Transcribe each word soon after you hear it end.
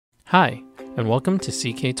Hi, and welcome to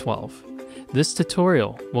CK-12. This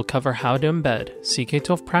tutorial will cover how to embed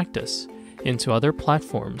CK-12 practice into other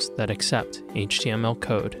platforms that accept HTML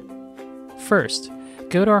code. First,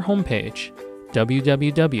 go to our homepage,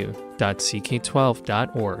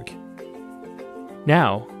 www.ck12.org.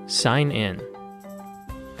 Now, sign in.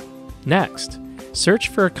 Next, search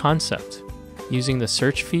for a concept using the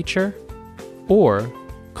search feature, or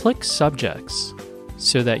click Subjects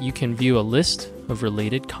so that you can view a list of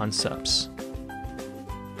related concepts.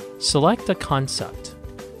 Select a concept.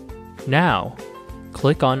 Now,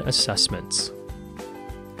 click on Assessments.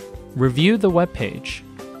 Review the web page.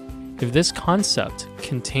 If this concept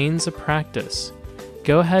contains a practice,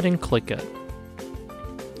 go ahead and click it.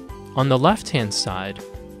 On the left-hand side,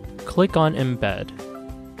 click on Embed.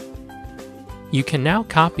 You can now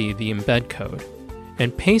copy the embed code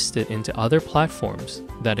and paste it into other platforms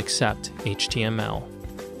that accept HTML.